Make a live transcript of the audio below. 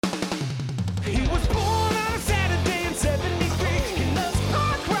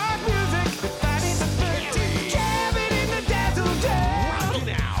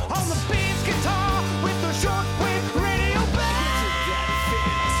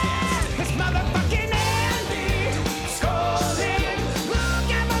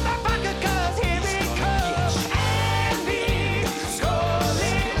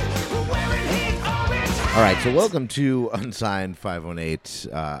All right, so welcome to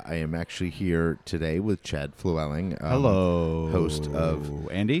Unsigned518. I am actually here today with Chad Flewwelling. Hello. Host of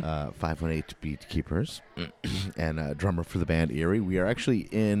Andy. 518 Beat Keepers and drummer for the band Erie. We are actually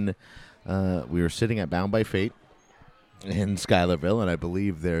we are sitting at Bound by Fate in Schuylerville, and I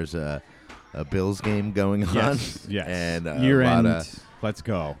believe there's a Bills game going on. Yes. And year end. Let's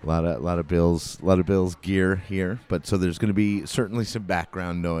go. A lot of Bills Gear here, but so there's going to be certainly some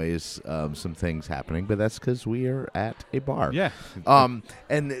background noise, some things happening, but that's because we are at a bar. Yeah.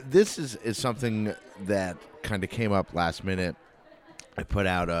 And this is something that kind of came up last minute. I put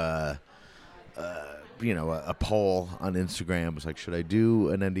out a poll on Instagram. It was like, should I do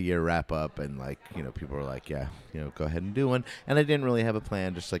an end of year wrap up? And people were like, yeah, go ahead and do one. And I didn't really have a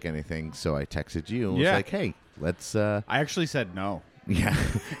plan, just like anything. So I texted you and was like, hey, let's. I actually said no. Yeah,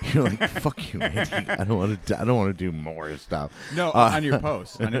 you're like, fuck you, Andy. I don't want to do more stuff. No, on your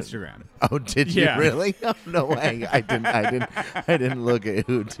post on Instagram. Oh, did you really? Oh, no way. I didn't look at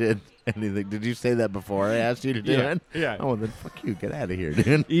who did anything. Did you say that before I asked you to do it? Yeah. Oh, well, then fuck you. Get out of here,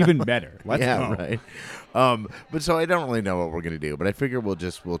 dude. Even better. Let's go. Right. But so I don't really know what we're gonna do, but I figure we'll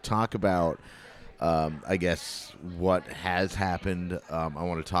talk about. I guess what has happened. I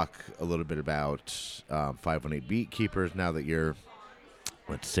want to talk a little bit about 518 Beat Keepers now that you're.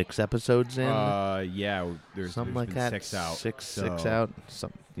 What, 6 episodes in? Yeah, there's something like been that. 6 out. Six out.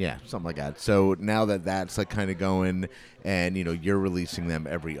 Something like that. So now that's like kind of going, and you're releasing them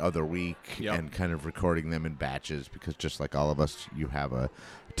every other week, and kind of recording them in batches because just like all of us, you have a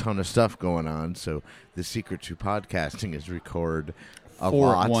ton of stuff going on. So the secret to podcasting is record a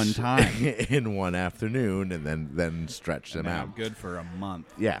lot one time in one afternoon, and then stretch them out. I'm good for a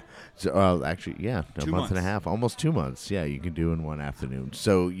month. Yeah. So actually, yeah, a 2 month months. and a half, almost 2 months. Yeah, you can do in one afternoon.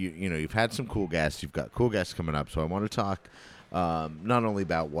 So you've had some cool guests. You've got cool guests coming up. So I want to talk not only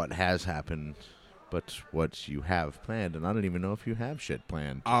about what has happened, but what you have planned. And I don't even know if you have shit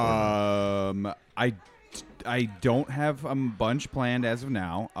planned. I don't have a bunch planned as of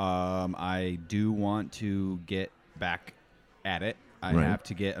now. I do want to get back at it. I have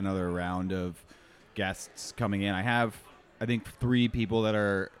to get another round of guests coming in. I have, I think, 3 people that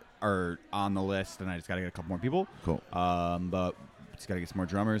are on the list, and I just got to get a couple more people. Cool. But just got to get some more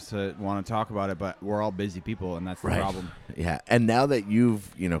drummers to want to talk about it. But we're all busy people, and that's the problem. Yeah, and now that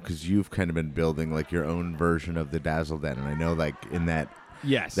you've, because you've kind of been building like your own version of the Dazzle Den, and I know like in that.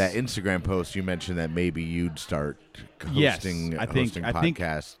 Yes. That Instagram post you mentioned that maybe you'd start hosting I think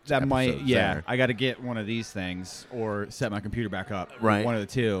podcast that might there. I got to get one of these things or set my computer back up. Right. One of the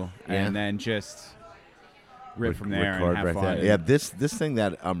two, and then just rip from there and have fun. There. Yeah, this thing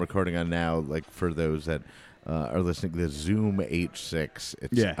that I'm recording on now, like for those that are listening, the Zoom H6.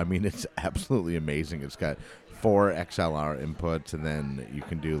 It's absolutely amazing. It's got 4 XLR inputs, and then you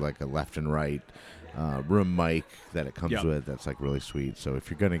can do like a left and right. Room mic that it comes with that's like really sweet. So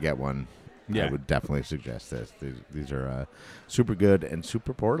if you're gonna get one, I would definitely suggest this. These are super good and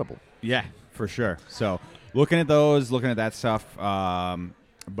super portable. Yeah, for sure. So looking at that stuff,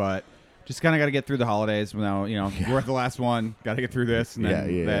 but just kind of got to get through the holidays. Now we're at the last one. Got to get through this, and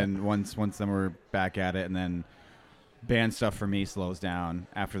then once then we're back at it, and then band stuff for me slows down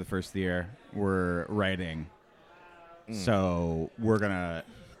after the first year. We're writing, so we're gonna.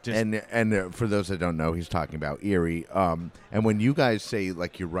 And for those that don't know, he's talking about Erie. And when you guys say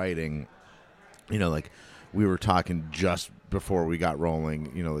like you're writing, like we were talking just before we got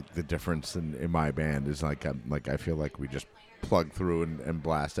rolling. Like the difference in my band is like I feel like we just plug through and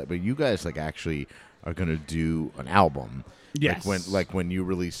blast it. But you guys like actually are gonna do an album. Yes. Like when you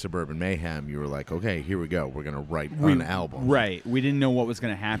released Suburban Mayhem, you were like, okay, here we go. We're gonna write an album. Right. We didn't know what was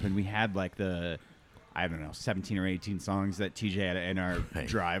gonna happen. We had like the. I don't know, 17 or 18 songs that TJ had in our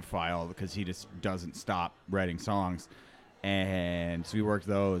drive file because he just doesn't stop writing songs. And so we worked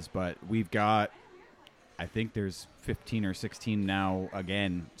those, but we've got, I think there's 15 or 16 now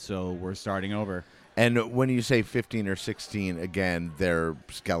again, so we're starting over. And when you say 15 or 16, again, they're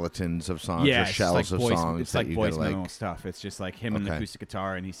skeletons of songs or shells of songs. It's like voice memo stuff. It's just like him and the acoustic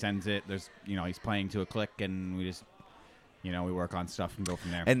guitar, and he sends it. There's, he's playing to a click, and we just, we work on stuff and go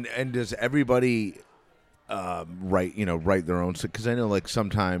from there. And does everybody... write their own, because I know like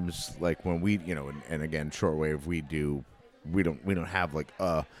sometimes like when we and again shortwave we don't have like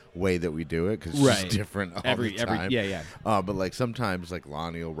a way that we do it because it's just different all the time. But like sometimes like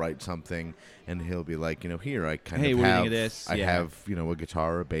Lonnie will write something and he'll be like here I kind of have this? I have a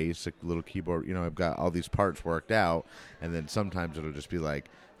guitar, a bass, a little keyboard, I've got all these parts worked out, and then sometimes it'll just be like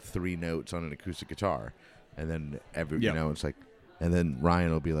 3 notes on an acoustic guitar, and then it's like, and then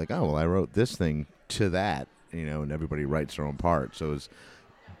Ryan will be like, oh well I wrote this thing to that, and everybody writes their own part. So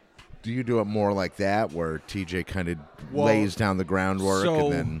Do you do it more like that, where TJ kind of lays down the groundwork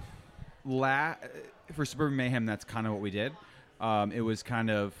and then? For Suburban Mayhem, that's kind of what we did. It was kind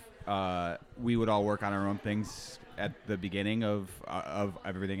of we would all work on our own things at the beginning of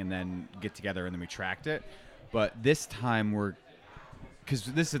everything, and then get together, and then we tracked it. But this time because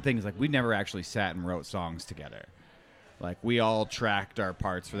this is the thing, is like we never actually sat and wrote songs together. Like we all tracked our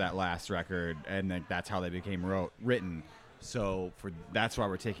parts for that last record, and that's how they became written. So that's why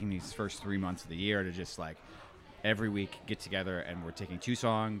we're taking these first 3 months of the year to just like every week get together, and we're taking 2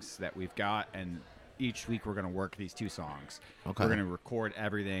 songs that we've got, and each week we're going to work these 2 songs. Okay. We're going to record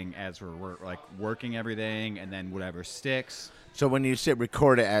everything as we're working everything, and then whatever sticks. So when you say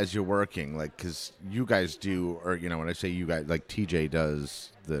record it as you're working, like, because you guys do, or when I say you guys, like TJ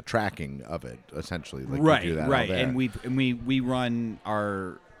does the tracking of it essentially, like right, you do that right, all there. and we run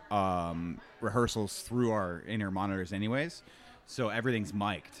our rehearsals through our inner monitors anyways, so everything's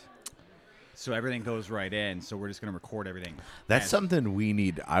mic'd. So everything goes right in. So we're just going to record everything. That's something we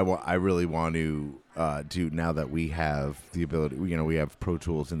need. I really want to do now that we have the ability. We have Pro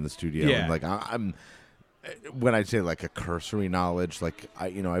Tools in the studio. Yeah. And like I'm when I say like a cursory knowledge, like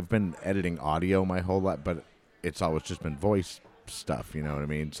I've been editing audio my whole life, but it's always just been voice stuff. You know what I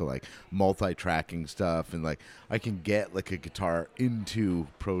mean? So like multi-tracking stuff, and like I can get like a guitar into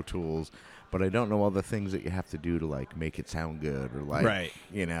Pro Tools, but I don't know all the things that you have to do to like make it sound good, or like, right.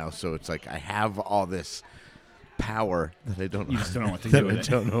 So it's like I have all this power that I don't. You just don't know what to do with it.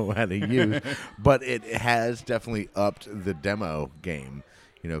 I don't know how to use, but it has definitely upped the demo game.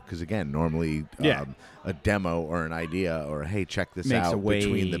 Because again, normally a demo or an idea or hey, check this Makes out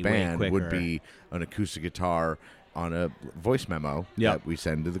between the band would be an acoustic guitar on a voice memo that we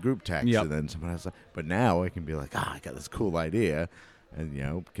send to the group text, and then someone else. But now I can be like, I got this cool idea.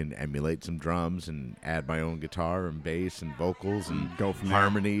 And can emulate some drums and add my own guitar and bass and vocals and go from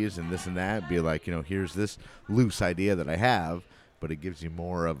harmonies and this and that. Be like, here's this loose idea that I have, but it gives you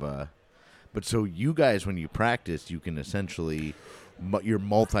more of a. But so you guys, when you practice, you can essentially you're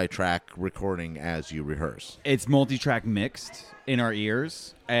multi-track recording as you rehearse. It's multi-track mixed in our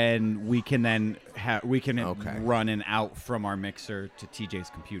ears, and we can then run an out from our mixer to TJ's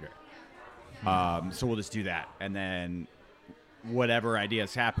computer. So we'll just do that, and then whatever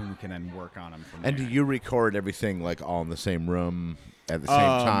ideas happen, we can then work on them from there. And do you record everything like all in the same room at the same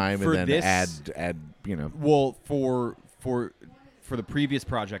time, and then add Well, for the previous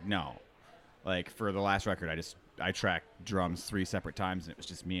project, no. Like for the last record, I tracked drums 3 separate times, and it was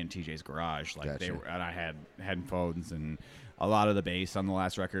just me and TJ's garage. Like gotcha. And I had headphones, and a lot of the bass on the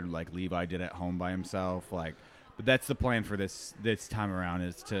last record, like Levi did at home by himself. Like, but that's the plan for this time around,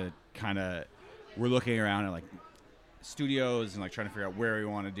 is to kind of we're looking around at like studios and like trying to figure out where we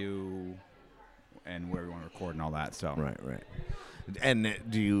want to do and where we want to record and all that. So right. And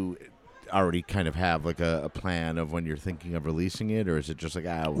do you already kind of have like a plan of when you're thinking of releasing it, or is it just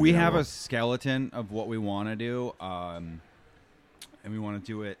like we have a skeleton of what we want to do, and we want to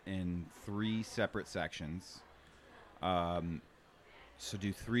do it in 3 separate sections. So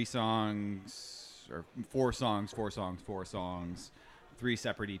do 3 songs or 4 songs, 3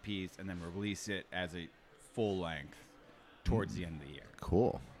 separate EPs, and then release it as a full length towards the end of the year.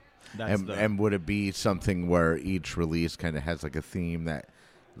 Cool. And would it be something where each release kind of has like a theme that,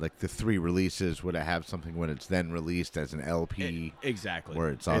 like the 3 releases, would it have something when it's then released as an LP? Exactly. Where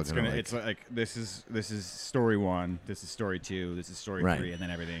it's all it's like this is story 1, this is story 2, this is story 3, and then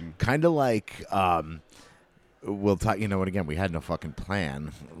everything. Kind of like we'll talk. And again, we had no fucking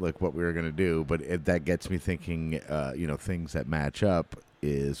plan like what we were gonna do, but that gets me thinking. Things that match up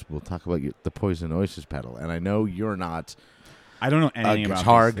is we'll talk about the Poison Oysters pedal, and I know you're not. I don't know anything about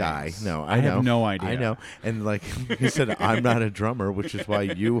guitar guy. No, I know. have no idea. I know. And like you said, I'm not a drummer, which is why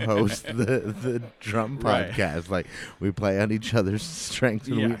you host the drum podcast. Right. Like we play on each other's strengths,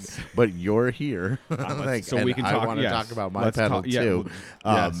 but you're here. So we can talk. I want to talk about my pedal too.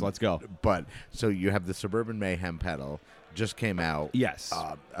 Yes, let's go. But so you have the Suburban Mayhem pedal. Just came out. Yes.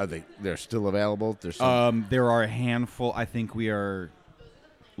 Are they're still available? There are a handful. I think we are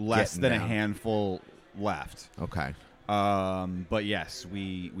less than a handful left. Okay. But yes,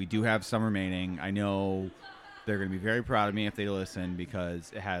 we do have some remaining. I know they're going to be very proud of me if they listen,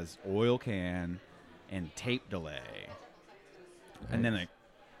 because it has oil can and tape delay, and then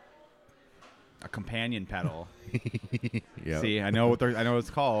a companion pedal. Yep. See, I know what it's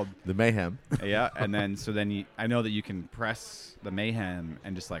called. The Mayhem. Yeah, and then I know that you can press the Mayhem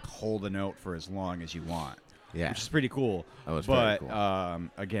and just like hold a note for as long as you want. Yeah, which is pretty cool. Very cool.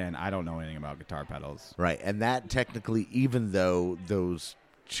 Again, I don't know anything about guitar pedals. Right, and that technically, even though those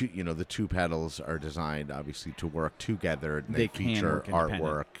the two pedals are designed obviously to work together. And they feature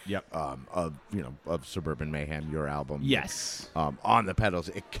artwork. Yep. Of Suburban Mayhem, your album. Yes. On the pedals,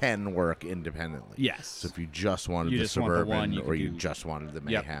 it can work independently. Yes. So if you just wanted the Suburban or you just wanted the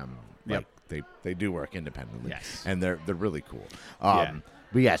Mayhem, they do work independently. Yes. And they're really cool.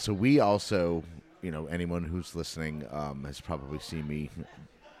 But yeah, so we also, anyone who's listening has probably seen me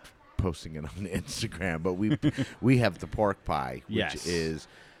posting it on Instagram, but we have the pork pie, which is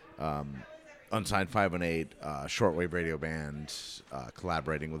Unsigned518, shortwave radio band,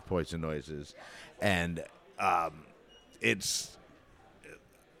 collaborating with Poison Noises, and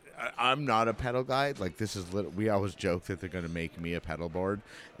I'm not a pedal guy. Like, this is we always joke that they're going to make me a pedal board,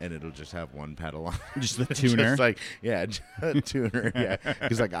 and it'll just have one pedal on, just the tuner. Just a tuner. Yeah,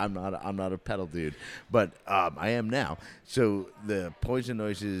 because I'm not a pedal dude, but I am now. So the Poison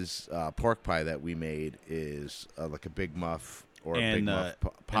Noises pork pie that we made is like a big muff or a big muff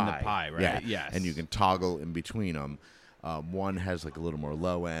pie. And the pie, right? Yeah. Yes. And you can toggle in between them. One has like a little more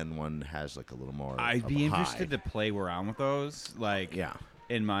low end. One has like a little more. I'd be interested to play around with those. Like,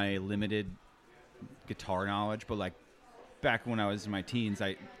 in my limited guitar knowledge, but like back when I was in my teens,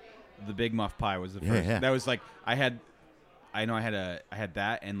 the big muff pie was the first. That was like I had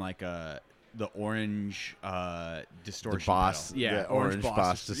that and like the orange distortion. The Boss, pedal. orange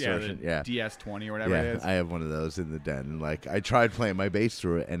Boss distortion. The DS20 or whatever it is. I have one of those in the den. And like I tried playing my bass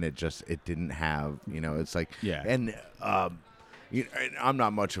through it, and it didn't have. It's like and I'm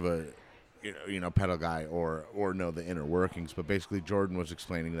not much of a pedal guy or know the inner workings, but basically Jordan was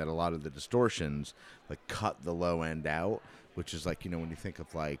explaining that a lot of the distortions like cut the low end out, which is like when you think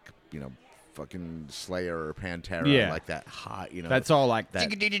of like fucking Slayer or Pantera, like that high, that's all like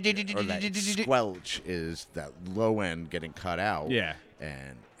that, or that squelch is that low end getting cut out,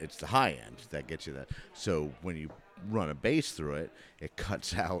 and it's the high end that gets you that. So when you run a bass through it, it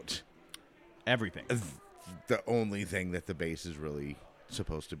cuts out everything. The only thing that the bass is really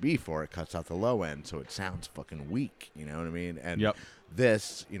supposed to be for. It cuts out the low end, so it sounds fucking weak. You know what I mean? And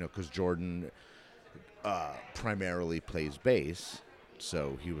this, because Jordan primarily plays bass,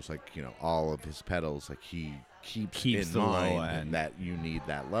 so he was like, all of his pedals, like he keeps in mind that you need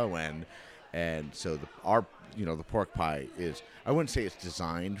that low end, and so the pork pie is, I wouldn't say it's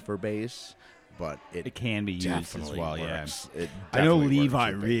designed for bass, but it can be used as well. Works. Yeah, I know Levi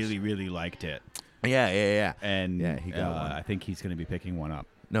really liked it. Yeah. And he got one. I think he's going to be picking one up.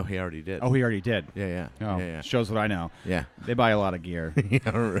 No, he already did. Oh, he already did? Yeah. Oh, yeah. Shows what I know. Yeah. They buy a lot of gear.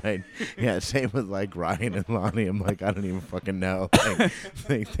 Yeah, right. Yeah, same with like Ryan and Lonnie. I'm like, I don't even fucking know.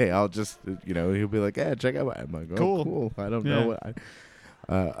 Like, they all just, he'll be like, yeah, check out. I'm like, oh, cool. I don't know what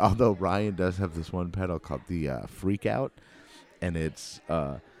although Ryan does have this one pedal called the Freak Out, and it's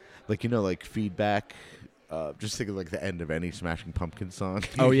like feedback. Just think of like the end of any Smashing Pumpkins song.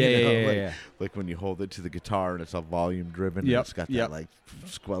 Oh yeah. Like when you hold it to the guitar and it's all volume driven. And it's got that like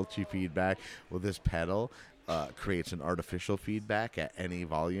squelchy feedback. Well, this pedal creates an artificial feedback at any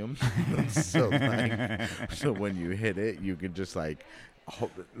volume. So when you hit it, you can just like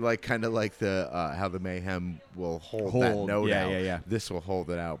kind of like the how the Mayhem will hold that note out. Yeah. This will hold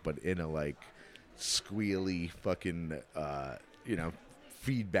it out, but in a like squealy fucking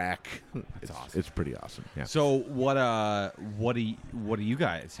feedback. It's awesome. It's pretty awesome. Yeah. So what do you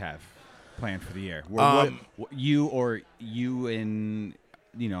guys have planned for the year? You in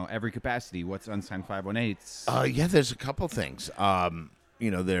every capacity? What's Unsigned518's? There's a couple things.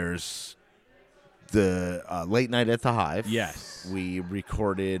 There's the late night at the Hive. Yes. We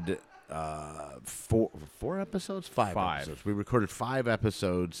recorded 4 episodes, 5 episodes. We recorded 5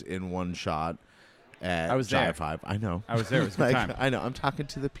 episodes in one shot. I was there. 5. I know. I was there. It was a good time. I know. I'm talking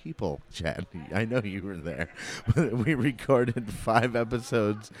to the people, Chad. I know you were there. We recorded 5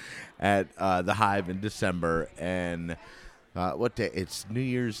 episodes at the Hive in December, and what day? It's New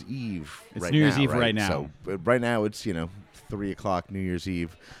Year's Eve. It's New Year's Eve right now. So right now it's 3:00 New Year's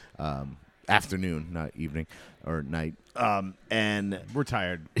Eve afternoon, not evening or night. And we're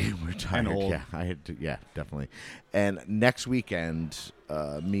tired. We're tired. And old. Yeah, I had to. Yeah, definitely. And next weekend,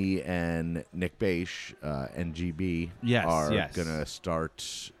 me and Nick Bache and GB are gonna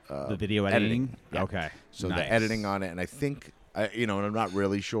start the video editing. Yeah. Okay. So nice. the editing on it, and I think and I'm not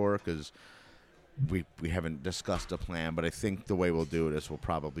really sure because we haven't discussed a plan, but I think the way we'll do it is we'll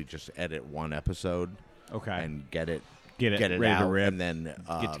probably just edit one episode. Okay. And get it ready out, to rip, and then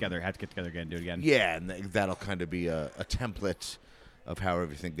have to get together again, do it again. Yeah, and that'll kind of be a template of how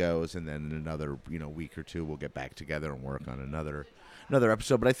everything goes, and then in another week or two we'll get back together and work on another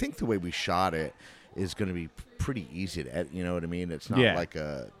episode. But I think the way we shot it is going to be pretty easy to edit. You know what I mean? It's not like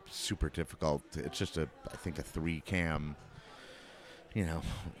a super difficult. It's just I think a 3 cam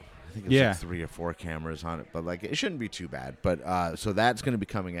I think it's like 3 or 4 cameras on it, but like it shouldn't be too bad. But so that's going to be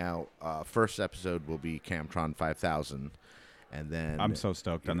coming out. First episode will be Camtron 5000, and then I'm so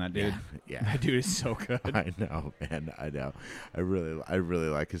stoked on that dude. Yeah, that dude is so good. I know, man. I know. I really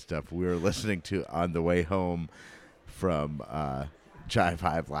like his stuff. We were listening to on the way home from Jive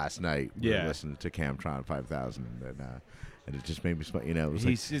Hive last night. We were listening to Camtron 5000, and it just made me smile. It was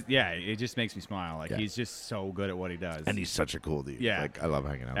it just makes me smile. Like he's just so good at what he does, and he's such a cool dude. Yeah, like I love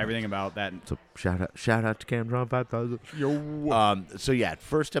hanging out. Everything about that. So shout out to Camtron 5000. Yo. So yeah,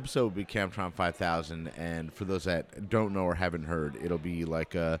 first episode will be Camtron 5000, and for those that don't know or haven't heard, it'll be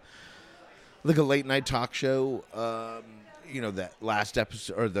like a late night talk show. That last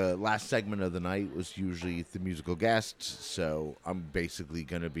episode or the last segment of the night was usually the musical guest. So I'm basically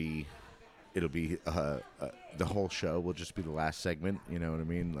gonna be. It'll be the whole show will just be the last segment. You know what I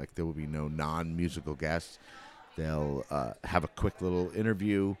mean? Like there will be no non-musical guests. They'll have a quick little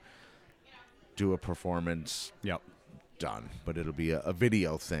interview, do a performance. Yep. Done. But it'll be a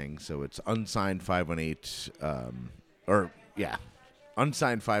video thing. So it's Unsigned518,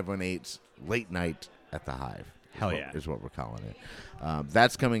 Unsigned518's Late Night at the Hive. Hell yeah. Is what we're calling it.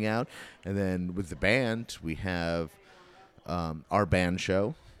 That's coming out. And then with the band, we have our band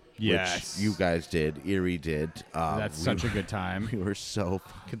show. Yes. Which you guys did. Erie did. That's such a good time. We were so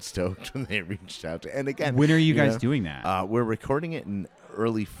fucking stoked when they reached out. And again, when are you guys doing that? We're recording it in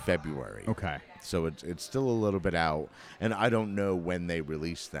early February. Okay. So it's still a little bit out, and I don't know when they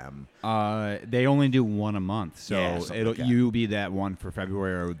release them. They only do one a month, so you'll be that one for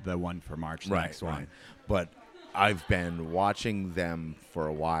February or the one for March. The next one. But I've been watching them for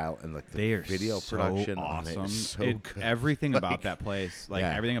a while, and like the video production awesome. On it is so good. Everything about that place,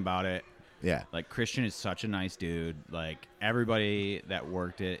 everything about it. Yeah. Like Christian is such a nice dude. Like everybody that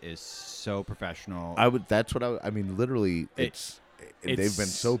worked it is so professional. Literally, they've been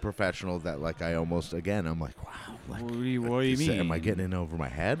so professional that like I almost I'm like, wow. Like, what do you mean? Am I getting in over my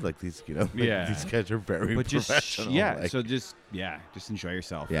head? Like these, these guys are very professional. Just enjoy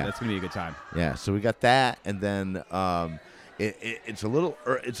yourself. Yeah. That's gonna be a good time. Yeah. So we got that, and then it's a little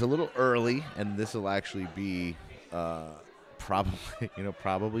early, and this will actually be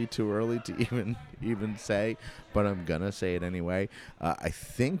probably too early to even say, but I'm gonna say it anyway. I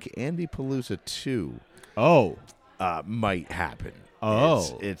think Andy Palooza 2 might happen.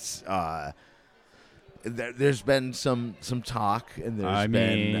 It's there's been some talk, and there's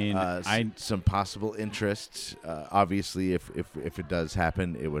been some possible interest. Obviously, if it does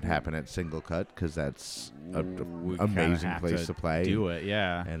happen, it would happen at Single Cut because that's an amazing place to play. Do it,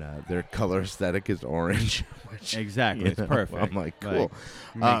 yeah. And their color aesthetic is orange. Which, exactly, it's perfect. I'm like, cool.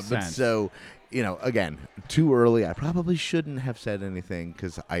 Makes but sense. so, again, too early. I probably shouldn't have said anything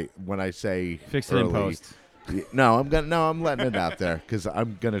because when I say fix early, it in post. I'm letting it out there because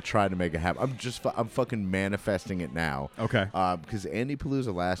I'm gonna try to make it happen. I'm fucking manifesting it now. Okay. Because Andy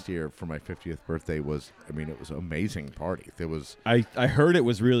Palooza last year for my 50th birthday it was an amazing party. There was. I heard it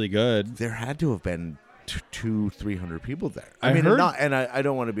was really good. There had to have been 200-300 people there. I heard, I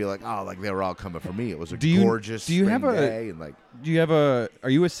don't want to be like, they were all coming for me. It was a gorgeous spring day, and like. Are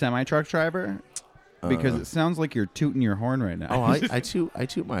you a semi truck driver? Because it sounds like you're tooting your horn right now. I toot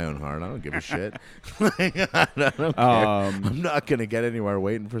my own horn. I don't give a shit. I don't care. I'm not gonna get anywhere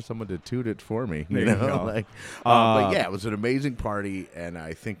waiting for someone to toot it for me. You know, but yeah, it was an amazing party, and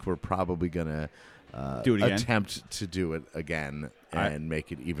I think we're probably gonna do it again. Attempt to do it again and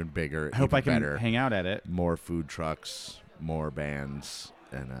make it even bigger. I hope I can better. Hang out at it. More food trucks, more bands,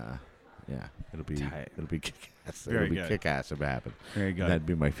 and it'll be kick-ass. Very it'll be good. Kick-ass if it happens. Very good. That'd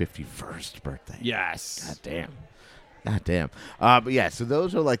be my 51st birthday. Yes. God damn. But yeah, so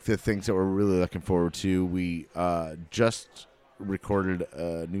those are like the things that we're really looking forward to. We just recorded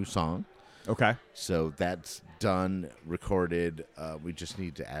a new song. Okay. So that's done, recorded. We just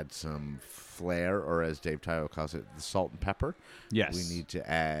need to add some flair, or as Dave Tyo calls it, the salt and pepper. Yes. We need to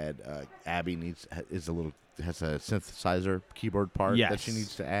add. Abby has a synthesizer keyboard part that she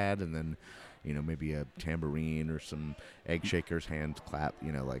needs to add, and then maybe a tambourine or some egg shakers, hand clap,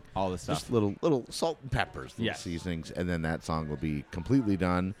 like all the stuff. Just little salt and peppers, little seasonings, and then that song will be completely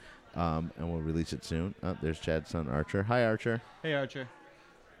done, and we'll release it soon. Oh, there's Chad's son Archer. Hi, Archer. Hey, Archer.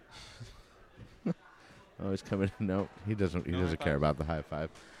 He's coming. No, he doesn't. He doesn't care about the high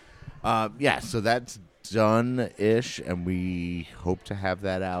five. So that's done-ish, and we hope to have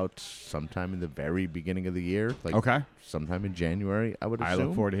that out sometime in the very beginning of the year. Like sometime in January, I would assume. I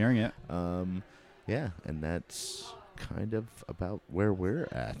look forward to hearing it. And that's kind of about where we're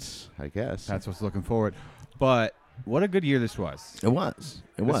at, I guess. That's what's looking forward. But what a good year this was. It was.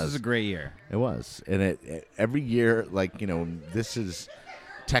 This was a great year. It was. And it every year, like, this is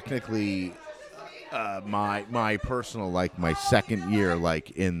technically my personal, like, my second year,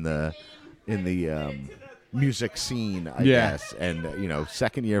 like, in the music scene, I guess. And,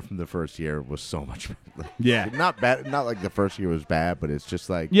 second year from the first year was so much better. Not bad. Not like the first year was bad, but it's just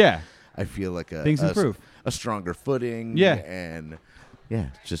like, I feel like things improve. A stronger footing. And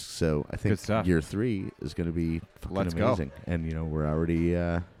just so I think year 3 is going to be fucking amazing. Go. And, we're already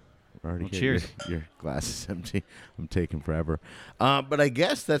cheers. Your glass is empty. I'm taking forever. But I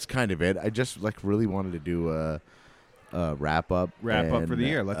guess that's kind of it. I just really wanted to do a wrap up for the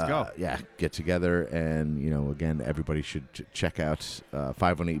year. Let's go. Get together and again, everybody should check out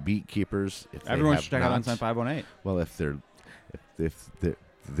 518 Beatkeepers. Everyone should check out Unsigned 518. Well, if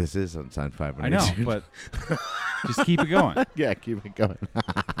this is Unsigned 518. I know, but just keep it going. Keep it going.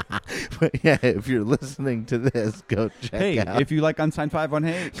 But if you're listening to this, go check out. Hey, if you like Unsigned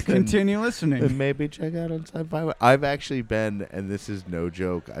 518, continue listening. And maybe check out Unsigned 518. I've actually been, and this is no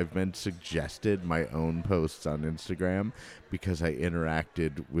joke, I've been suggested my own posts on Instagram because I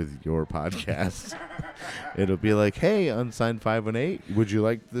interacted with your podcast. It'll be like, hey, Unsigned 518, would you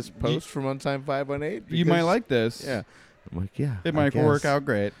like this post from Unsigned 518? You might like this. Yeah. I'm like, yeah. It might work out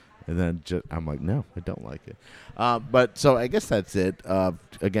great. And then I'm like, no, I don't like it. But so I guess that's it.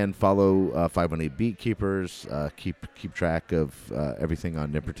 Again, follow 518 Beatkeepers. Keep track of everything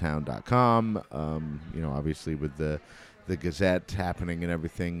on nippertown.com. Obviously with the Gazette happening and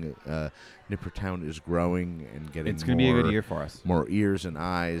everything, Nippertown is growing and getting. It's going to be a good year for us. More ears and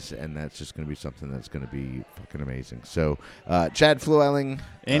eyes, and that's just going to be something that's going to be fucking amazing. So, Chad Flewwelling,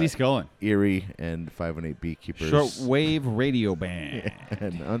 Andy Scullin, Erie, and 518 Beatkeepers, shortwave radio band,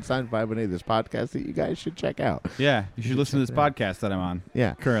 and Unsigned 518. This podcast that you guys should check out. Yeah, you should listen to this podcast that I'm on.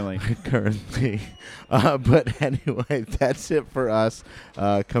 Yeah, currently. But anyway, that's it for us.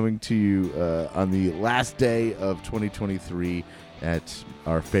 Coming to you on the last day of 2023. At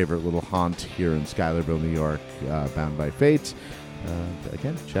our favorite little haunt here in Schuylerville, New York, Bound by Fate.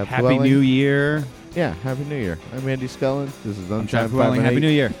 Again, Chad Happy Flewwelling. New Year. Yeah, Happy New Year. I'm Andy Scullin. This is Chad Flewwelling. Happy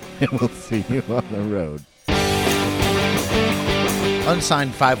New Year. And we'll see you on the road.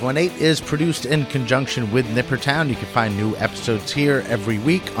 Unsigned 518 is produced in conjunction with Nippertown. You can find new episodes here every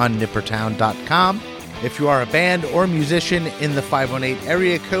week on nippertown.com. If you are a band or musician in the 518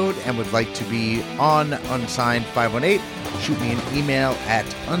 area code and would like to be on Unsigned 518, shoot me an email at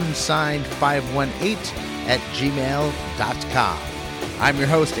unsigned518@gmail.com. I'm your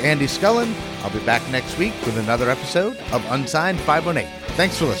host, Andy Scullin. I'll be back next week with another episode of Unsigned 518.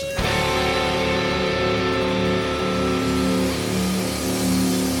 Thanks for listening.